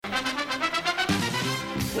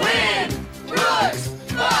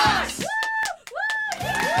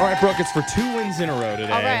All right, Brooke, it's for 2 wins in a row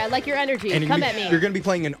today. All right, I like your energy. And Come at me. You're going to be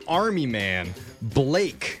playing an army man,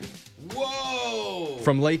 Blake. Whoa!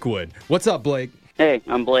 From Lakewood. What's up, Blake? Hey,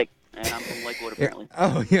 I'm Blake, and I'm from Lakewood, apparently.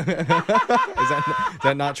 Oh, yeah. Is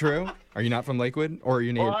that not true? Are you not from Lakewood? Or are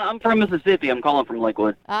you named? Well, I'm from Mississippi. I'm calling from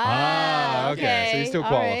Lakewood. Okay. So you still All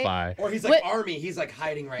right. qualify. Or he's like Army. He's like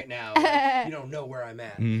hiding right now. Like, you don't know where I'm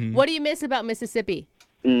at. Mm-hmm. What do you miss about Mississippi?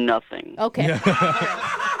 Nothing. Okay.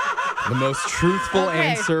 The most truthful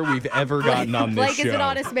answer we've ever gotten on this Blake show. is an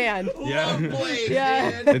honest man. Yeah. Blake,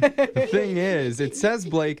 Yeah. man. The thing is, it says,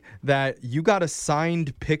 Blake, that you got a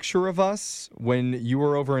signed picture of us when you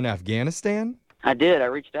were over in Afghanistan. I did. I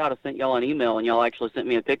reached out. I sent y'all an email, and y'all actually sent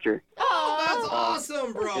me a picture. Oh, that's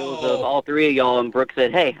awesome, bro. It was of all three of y'all, and Brooke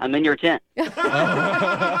said, hey, I'm in your tent. And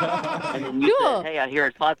then you Cool. said, hey, I hear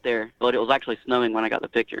it's hot there. But it was actually snowing when I got the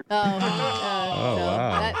picture. So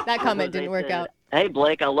wow. That comment Jose didn't work said, out. Hey,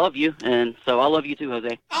 Blake, I love you. And so I love you too,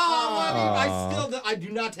 Jose. Oh, I do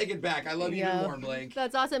not take it back. I love you even more, Blake.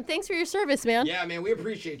 That's awesome. Thanks for your service, man. Yeah, man, we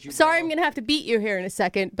appreciate you. Sorry, bro. I'm gonna have to beat you here in a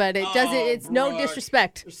second, but it doesn't. It's no Brooke.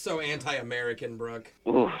 disrespect. You're so anti-American, Brooke.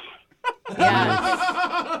 Ooh. Yeah. All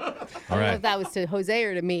I don't know right. if that was to Jose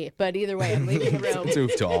or to me, but either way, I'm leaving the room. It's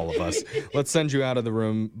oof to all of us. Let's send you out of the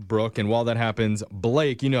room, Brooke. And while that happens,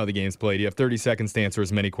 Blake, you know the game's played. You have 30 seconds to answer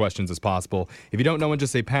as many questions as possible. If you don't know one,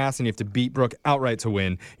 just say pass, and you have to beat Brooke outright to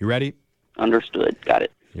win. You ready? Understood. Got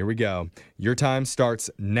it. Here we go. Your time starts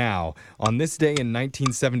now. On this day in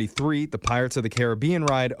 1973, the Pirates of the Caribbean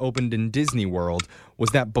ride opened in Disney World. Was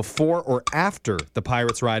that before or after the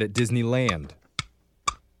Pirates ride at Disneyland?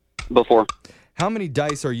 Before. How many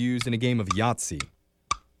dice are used in a game of Yahtzee?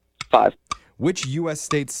 5. Which U.S.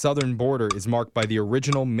 state's southern border is marked by the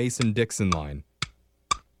original Mason-Dixon line?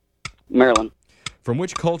 Maryland. From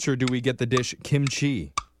which culture do we get the dish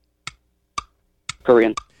kimchi?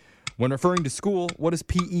 Korean. When referring to school, what does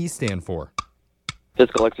PE stand for?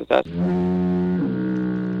 Physical exercise.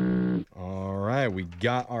 All right, we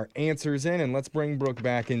got our answers in, and let's bring Brooke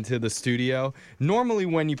back into the studio. Normally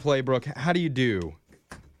when you play, Brooke, how do you do?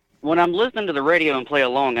 When I'm listening to the radio and play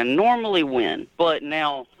along, I normally win. But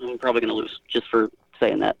now I'm probably going to lose just for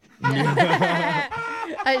saying that.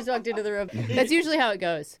 I just walked into the room. That's usually how it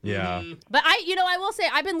goes. Yeah. But I will say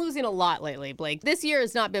I've been losing a lot lately, Blake. This year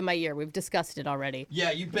has not been my year. We've discussed it already.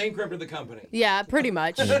 Yeah, you bankrupted the company. Yeah, pretty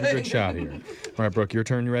much. Good shot here. All right, Brooke, your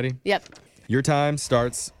turn. You ready? Yep. Your time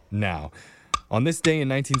starts now. On this day in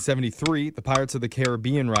 1973, the Pirates of the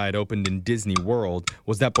Caribbean ride opened in Disney World.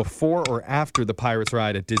 Was that before or after the Pirates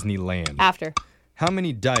ride at Disneyland? After. How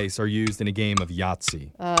many dice are used in a game of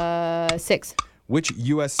Yahtzee? 6. Which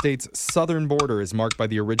U.S. state's southern border is marked by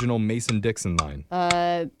the original Mason-Dixon line?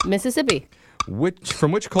 Mississippi.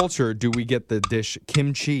 From which culture do we get the dish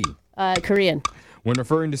kimchi? Korean. When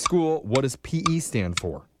referring to school, what does PE stand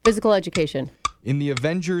for? Physical education. In the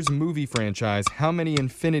Avengers movie franchise, how many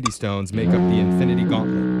Infinity Stones make up the Infinity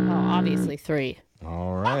Gauntlet? Oh, obviously 3.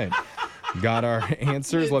 All right. Got our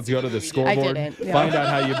answers. Let's go to the scoreboard. didn't, yeah. Find out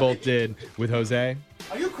how you both did with Jose.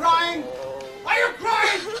 Are you crying? Are you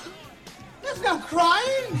crying? There's no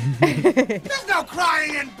crying. There's no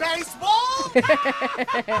crying in baseball.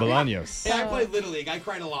 Bolaños. Hey, I played Little League. I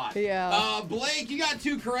cried a lot. Yeah. Blake, you got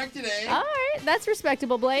 2 correct today. All right, that's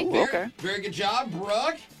respectable, Blake. Okay. Very good job,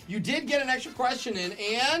 Brooke. You did get an extra question in,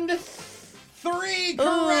 and 3 correct.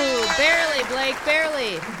 Ooh, barely, Blake,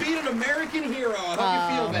 barely. You beat an American hero. I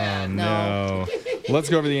hope you feel bad. No. Let's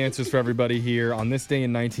go over the answers for everybody here. On this day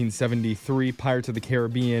in 1973, Pirates of the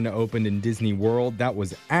Caribbean opened in Disney World. That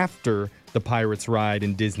was after the Pirates ride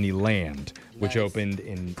in Disneyland, which opened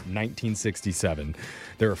in 1967.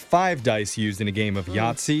 There are 5 dice used in a game of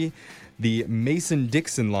Yahtzee. The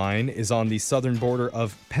Mason-Dixon line is on the southern border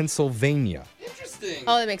of Pennsylvania. Interesting.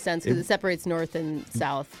 Oh, that makes sense because it separates north and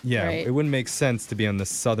south. Yeah, right? it wouldn't make sense to be on the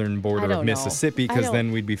southern I border don't of know. Mississippi I because don't-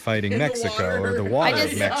 then we'd be fighting In the Mexico or the water. water I of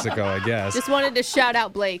just- Mexico, I guess. Just wanted to shout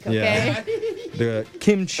out Blake, okay? Yeah. The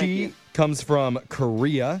kimchi comes from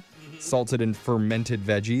Korea, salted and fermented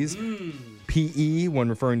veggies. PE, when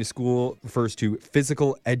referring to school, refers to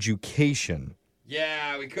physical education.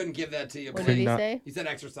 Yeah, we couldn't give that to you. What Blake. did he not- say? He said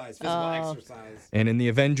exercise, physical Oh. exercise. And in the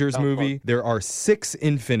Avengers Oh, movie, there are 6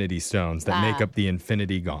 Infinity Stones that make Ah. up the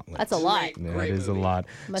Infinity Gauntlet. That's a lot. That Great is a movie. lot.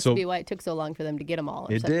 Must So- be why it took so long for them to get them all.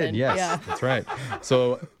 Or It something. did, yes. Yeah. That's right.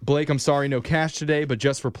 So, Blake, I'm sorry, no cash today, but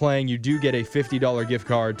just for playing, you do get a $50 gift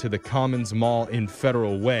card to the Commons Mall in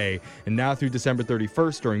Federal Way. And now through December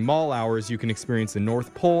 31st, during mall hours, you can experience the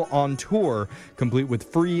North Pole on tour, complete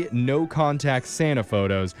with free, no-contact Santa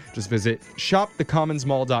photos. Just visit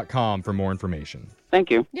thecommonsmall.com for more information. Thank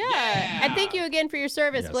you. Yeah. And thank you again for your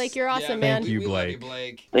service, Yes. Blake. You're awesome, Yeah, man. Thank you, we love Blake.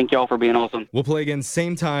 Blake. Thank you all for being awesome. We'll play again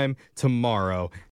same time tomorrow.